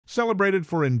Celebrated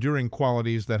for enduring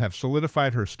qualities that have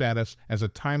solidified her status as a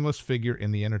timeless figure in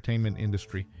the entertainment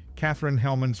industry, Katherine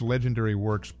Helmond's legendary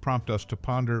works prompt us to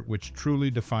ponder which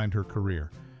truly defined her career.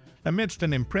 Amidst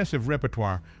an impressive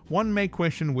repertoire, one may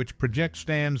question which project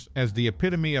stands as the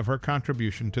epitome of her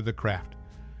contribution to the craft.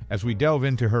 As we delve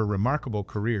into her remarkable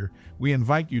career, we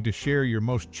invite you to share your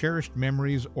most cherished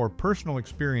memories or personal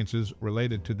experiences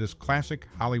related to this classic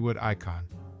Hollywood icon.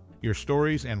 Your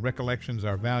stories and recollections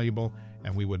are valuable,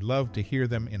 and we would love to hear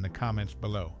them in the comments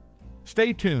below.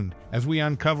 Stay tuned as we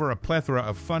uncover a plethora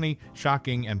of funny,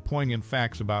 shocking, and poignant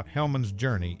facts about Helmond's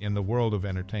journey in the world of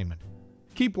entertainment.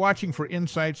 Keep watching for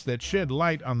insights that shed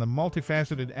light on the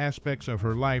multifaceted aspects of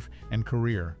her life and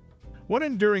career. What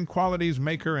enduring qualities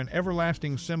make her an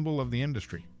everlasting symbol of the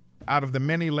industry? Out of the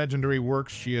many legendary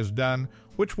works she has done,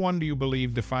 which one do you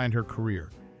believe defined her career?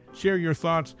 Share your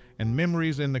thoughts and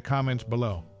memories in the comments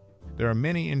below. There are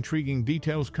many intriguing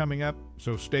details coming up,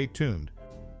 so stay tuned.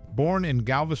 Born in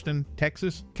Galveston,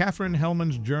 Texas, Katherine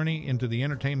Helmond's journey into the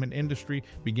entertainment industry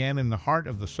began in the heart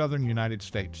of the southern United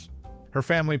States. Her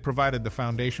family provided the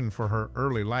foundation for her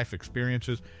early life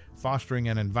experiences, fostering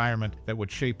an environment that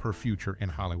would shape her future in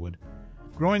Hollywood.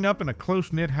 Growing up in a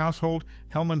close-knit household,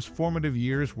 Helmond's formative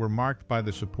years were marked by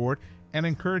the support and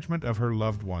encouragement of her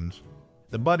loved ones.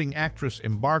 The budding actress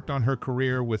embarked on her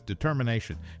career with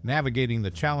determination, navigating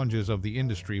the challenges of the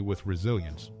industry with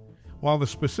resilience. While the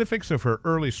specifics of her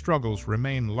early struggles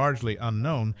remain largely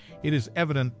unknown, it is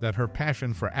evident that her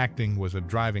passion for acting was a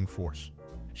driving force.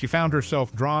 She found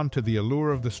herself drawn to the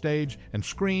allure of the stage and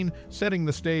screen, setting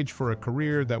the stage for a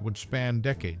career that would span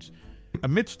decades.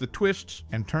 Amidst the twists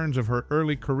and turns of her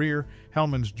early career,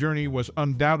 Helmond's journey was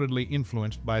undoubtedly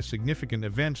influenced by significant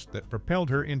events that propelled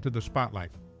her into the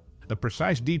spotlight. The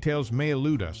precise details may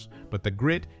elude us, but the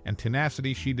grit and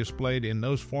tenacity she displayed in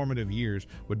those formative years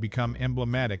would become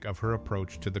emblematic of her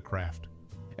approach to the craft.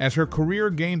 As her career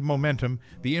gained momentum,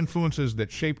 the influences that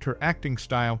shaped her acting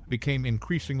style became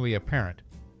increasingly apparent.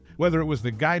 Whether it was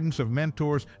the guidance of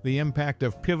mentors, the impact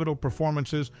of pivotal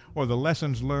performances, or the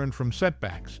lessons learned from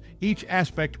setbacks, each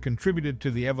aspect contributed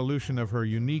to the evolution of her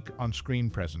unique on-screen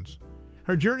presence.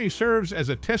 Her journey serves as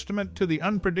a testament to the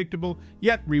unpredictable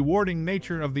yet rewarding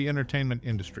nature of the entertainment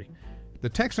industry. The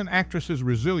Texan actress's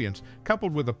resilience,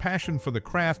 coupled with a passion for the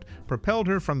craft, propelled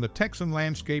her from the Texan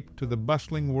landscape to the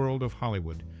bustling world of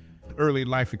Hollywood. Early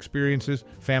life experiences,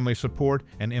 family support,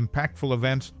 and impactful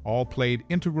events all played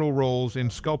integral roles in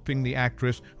sculpting the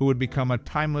actress who would become a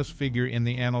timeless figure in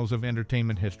the annals of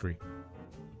entertainment history.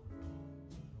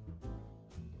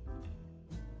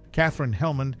 Katherine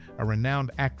Helmond, a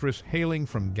renowned actress hailing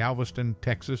from Galveston,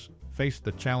 Texas, faced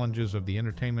the challenges of the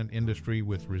entertainment industry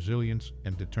with resilience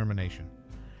and determination.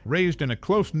 Raised in a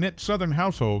close-knit Southern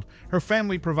household, her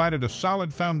family provided a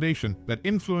solid foundation that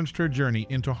influenced her journey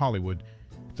into Hollywood.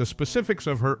 The specifics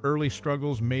of her early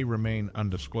struggles may remain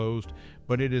undisclosed,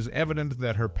 but it is evident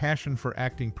that her passion for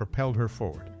acting propelled her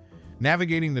forward.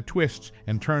 Navigating the twists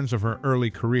and turns of her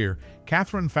early career,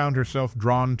 Katherine found herself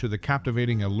drawn to the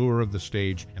captivating allure of the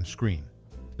stage and screen.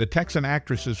 The Texan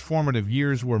actress's formative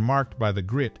years were marked by the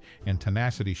grit and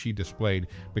tenacity she displayed,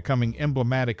 becoming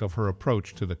emblematic of her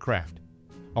approach to the craft.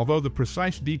 Although the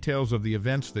precise details of the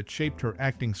events that shaped her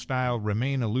acting style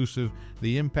remain elusive,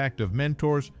 the impact of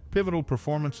mentors, pivotal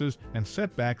performances, and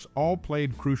setbacks all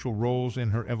played crucial roles in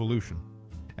her evolution.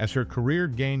 As her career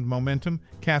gained momentum,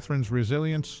 Katherine's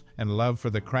resilience and love for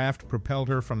the craft propelled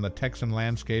her from the Texan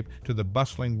landscape to the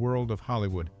bustling world of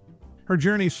Hollywood. Her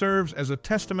journey serves as a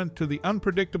testament to the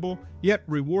unpredictable yet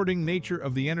rewarding nature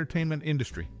of the entertainment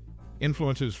industry.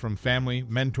 Influences from family,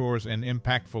 mentors, and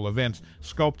impactful events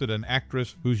sculpted an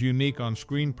actress whose unique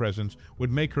on-screen presence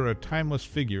would make her a timeless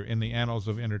figure in the annals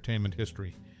of entertainment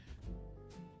history.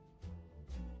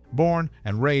 Born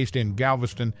and raised in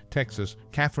Galveston, Texas,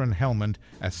 Katherine Helmond,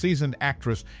 a seasoned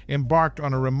actress, embarked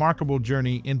on a remarkable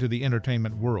journey into the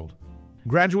entertainment world.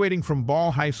 Graduating from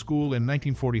Ball High School in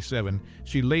 1947,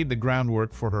 she laid the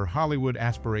groundwork for her Hollywood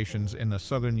aspirations in the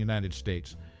southern United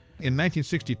States. In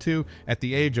 1962, at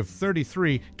the age of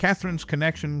 33, Katherine's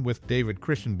connection with David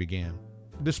Christian began.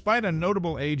 Despite a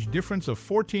notable age difference of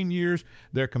 14 years,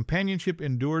 their companionship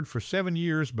endured for 7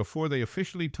 years before they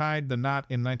officially tied the knot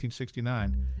in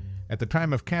 1969. At the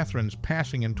time of Katherine's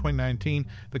passing in 2019,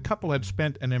 the couple had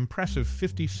spent an impressive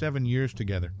 57 years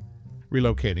together.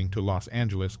 Relocating to Los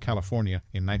Angeles, California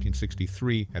in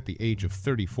 1963 at the age of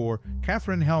 34,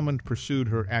 Katherine Helmond pursued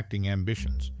her acting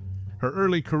ambitions. Her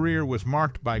early career was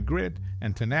marked by grit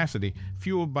and tenacity,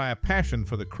 fueled by a passion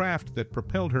for the craft that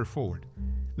propelled her forward.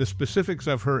 The specifics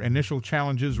of her initial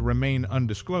challenges remain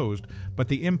undisclosed, but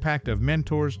the impact of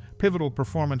mentors, pivotal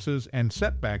performances, and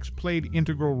setbacks played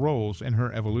integral roles in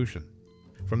her evolution.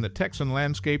 From the Texan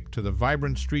landscape to the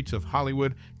vibrant streets of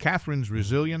Hollywood, Katherine's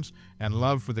resilience and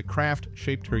love for the craft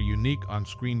shaped her unique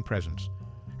on-screen presence.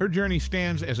 Her journey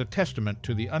stands as a testament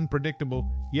to the unpredictable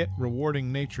yet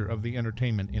rewarding nature of the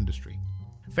entertainment industry.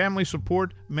 Family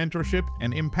support, mentorship,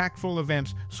 and impactful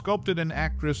events sculpted an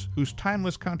actress whose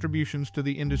timeless contributions to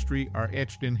the industry are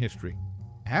etched in history.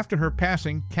 After her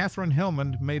passing, Katherine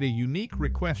Helmond made a unique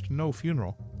request: no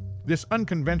funeral. This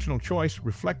unconventional choice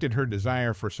reflected her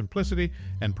desire for simplicity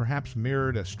and perhaps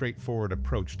mirrored a straightforward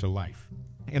approach to life.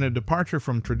 In a departure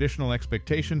from traditional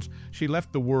expectations, she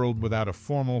left the world without a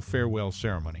formal farewell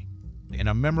ceremony. In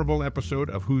a memorable episode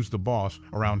of Who's the Boss,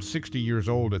 around 60 years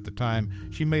old at the time,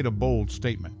 she made a bold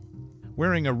statement.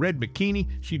 Wearing a red bikini,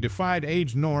 she defied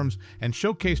age norms and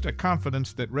showcased a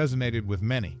confidence that resonated with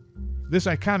many. This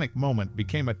iconic moment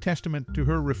became a testament to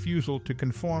her refusal to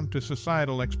conform to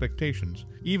societal expectations,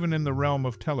 even in the realm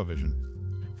of television.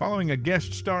 Following a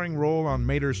guest starring role on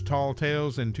Mater's Tall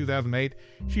Tales in 2008,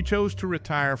 she chose to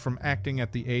retire from acting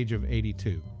at the age of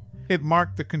 82. It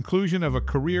marked the conclusion of a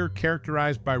career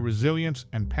characterized by resilience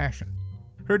and passion.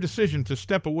 Her decision to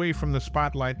step away from the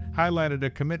spotlight highlighted a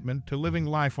commitment to living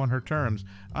life on her terms,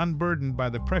 unburdened by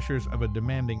the pressures of a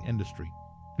demanding industry.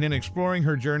 In exploring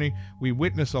her journey, we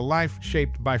witness a life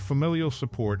shaped by familial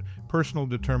support, personal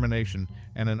determination,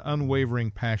 and an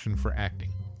unwavering passion for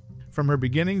acting. From her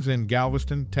beginnings in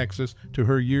Galveston, Texas, to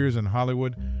her years in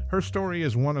Hollywood, her story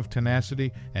is one of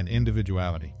tenacity and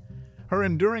individuality. Her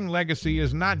enduring legacy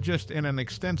is not just in an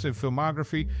extensive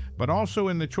filmography, but also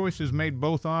in the choices made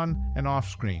both on and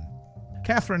off-screen.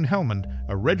 Katherine Helmond,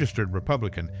 a registered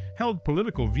Republican, held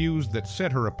political views that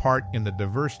set her apart in the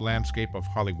diverse landscape of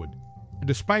Hollywood.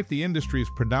 Despite the industry's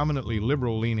predominantly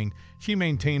liberal leaning, she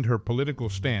maintained her political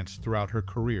stance throughout her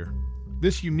career.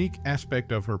 This unique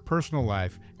aspect of her personal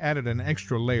life added an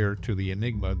extra layer to the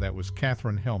enigma that was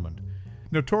Katherine Helmond.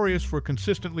 Notorious for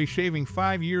consistently shaving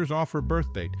 5 years off her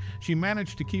birth date, she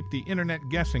managed to keep the internet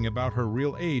guessing about her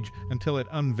real age until it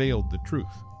unveiled the truth.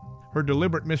 Her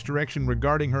deliberate misdirection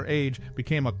regarding her age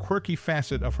became a quirky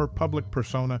facet of her public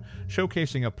persona,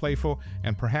 showcasing a playful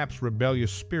and perhaps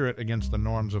rebellious spirit against the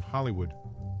norms of Hollywood.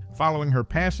 Following her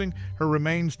passing, her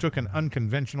remains took an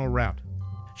unconventional route.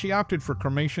 She opted for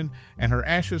cremation, and her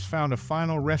ashes found a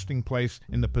final resting place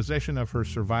in the possession of her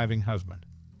surviving husband.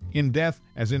 In death,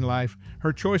 as in life,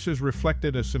 her choices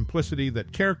reflected a simplicity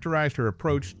that characterized her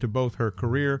approach to both her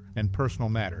career and personal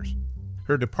matters.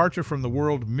 Her departure from the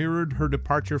world mirrored her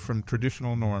departure from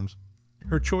traditional norms.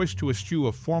 Her choice to eschew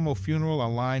a formal funeral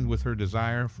aligned with her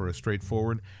desire for a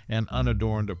straightforward and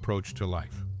unadorned approach to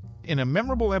life. In a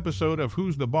memorable episode of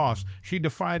Who's the Boss, she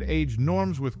defied age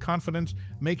norms with confidence,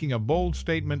 making a bold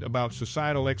statement about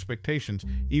societal expectations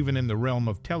even in the realm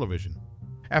of television.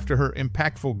 After her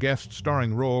impactful guest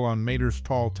starring role on Mater's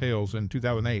Tall Tales in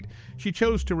 2008, she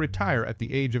chose to retire at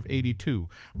the age of 82,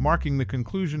 marking the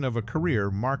conclusion of a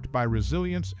career marked by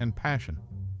resilience and passion.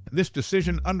 This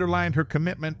decision underlined her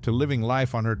commitment to living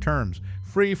life on her terms,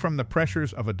 free from the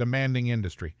pressures of a demanding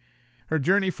industry. Her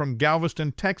journey from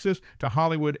Galveston, Texas to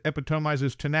Hollywood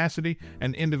epitomizes tenacity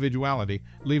and individuality,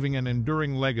 leaving an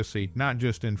enduring legacy not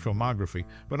just in filmography,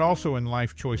 but also in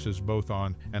life choices both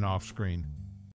on and off screen.